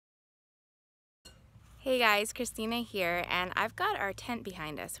Hey guys, Christina here, and I've got our tent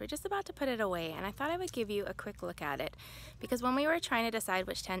behind us. We're just about to put it away, and I thought I would give you a quick look at it because when we were trying to decide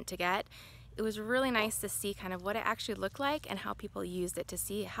which tent to get, it was really nice to see kind of what it actually looked like and how people used it to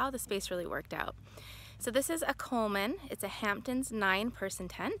see how the space really worked out. So this is a Coleman. It's a Hamptons 9-person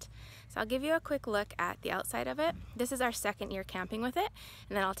tent. So I'll give you a quick look at the outside of it. This is our second year camping with it,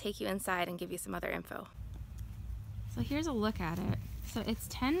 and then I'll take you inside and give you some other info. So here's a look at it. So it's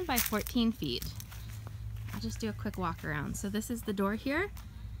 10 by 14 feet. I'll just do a quick walk around. So this is the door here.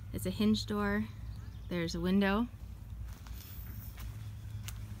 It's a hinge door. There's a window.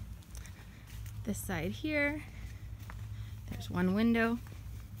 This side here, there's one window.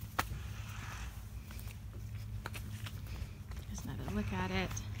 There's another look at it.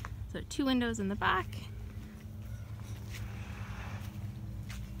 So 2 windows in the back.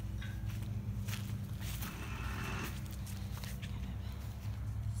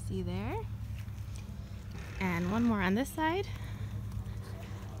 See there? And one more on this side.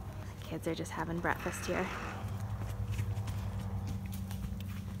 The kids are just having breakfast here.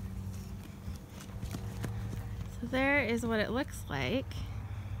 So there is what it looks like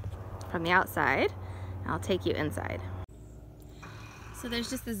from the outside. I'll take you inside. So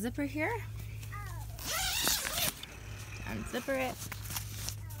there's just a zipper here. Unzipper it.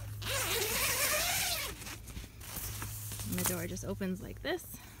 And the door just opens like this.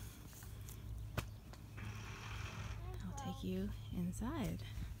 You inside.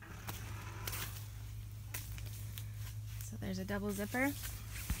 So there's a double zipper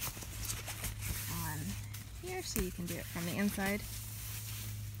on here so you can do it from the inside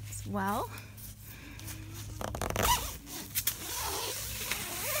as well.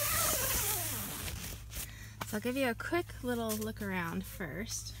 So I'll give you a quick little look around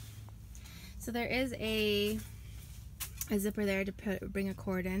first. So there is a zipper there to bring a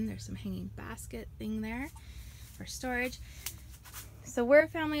cord in. There's some hanging basket thing there for storage. So we're a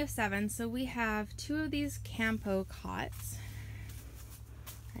family of 7, so we have 2 of these Campo cots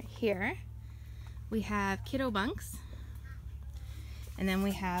right here. We have Kid-o-bunks, and then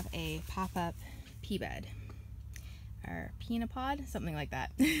we have a pop-up pea bed or penapod, something like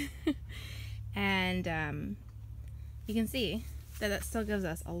that. And you can see that still gives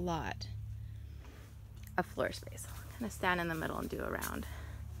us a lot of floor space. I'm gonna stand in the middle and do a round.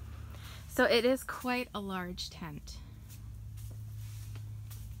 So it is quite a large tent.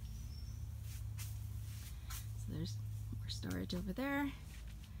 So there's more storage over there. I'm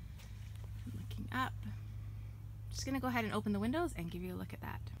looking up. Just gonna go ahead and open the windows and give you a look at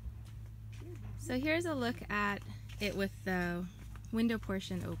that. So here's a look at it with the window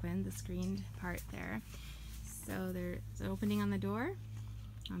portion open, the screened part there. So there's an opening on the door,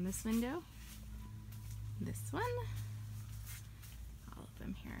 on this window, this one, all of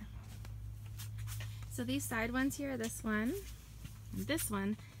them here. So these side ones here, this one and this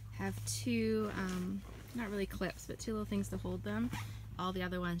one, have 2, not really clips, but 2 little things to hold them. All the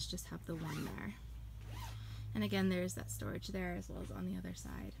other ones just have the one there. And again, there's that storage there as well as on the other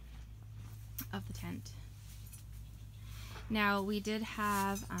side of the tent. Now we did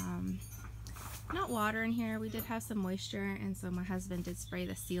have, not water in here, we did have some moisture, and so my husband did spray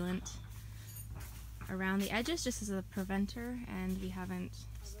the sealant around the edges just as a preventer, and we haven't,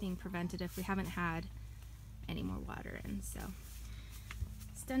 just being preventative, we haven't had any more water in, so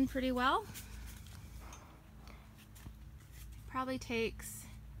it's done pretty well. Probably takes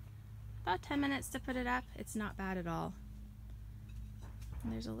about 10 minutes to put it up. It's not bad at all.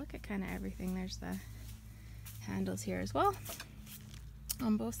 And there's a look at kind of everything. There's the handles here as well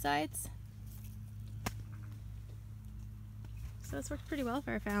on both sides. So this worked pretty well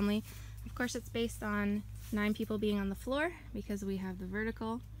for our family. Of course, it's based on 9 people being on the floor because we have the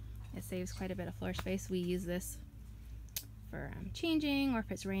vertical. It saves quite a bit of floor space. We use this for changing, or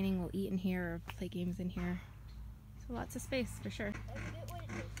if it's raining, we'll eat in here or play games in here. So lots of space for sure.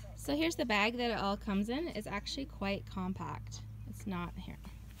 So here's the bag that it all comes in. It's actually quite compact. It's not, here,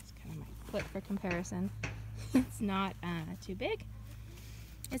 it's kind of my foot for comparison. It's not too big.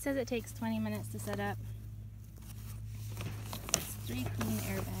 It says it takes 20 minutes to set up. It's 3 queen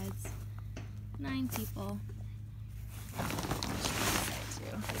air beds, 9 people.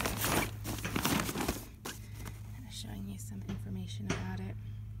 Kind of showing you some information about it.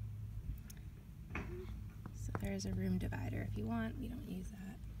 So there's a room divider if you want. We don't use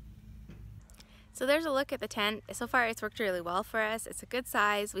that. So there's a look at the tent. So far it's worked really well for us. It's a good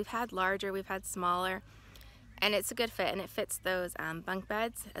size. We've had larger, we've had smaller, and it's a good fit, and it fits those bunk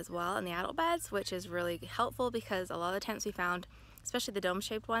beds as well and the adult beds, which is really helpful because a lot of the tents we found, especially the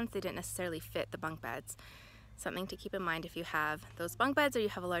dome-shaped ones, they didn't necessarily fit the bunk beds. Something to keep in mind if you have those bunk beds or you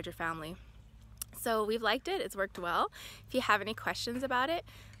have a larger family. So we've liked it, it's worked well. If you have any questions about it,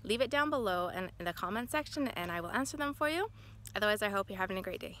 leave it down below in the comment section and I will answer them for you. Otherwise, I hope you're having a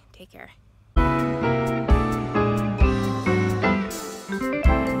great day. Take care.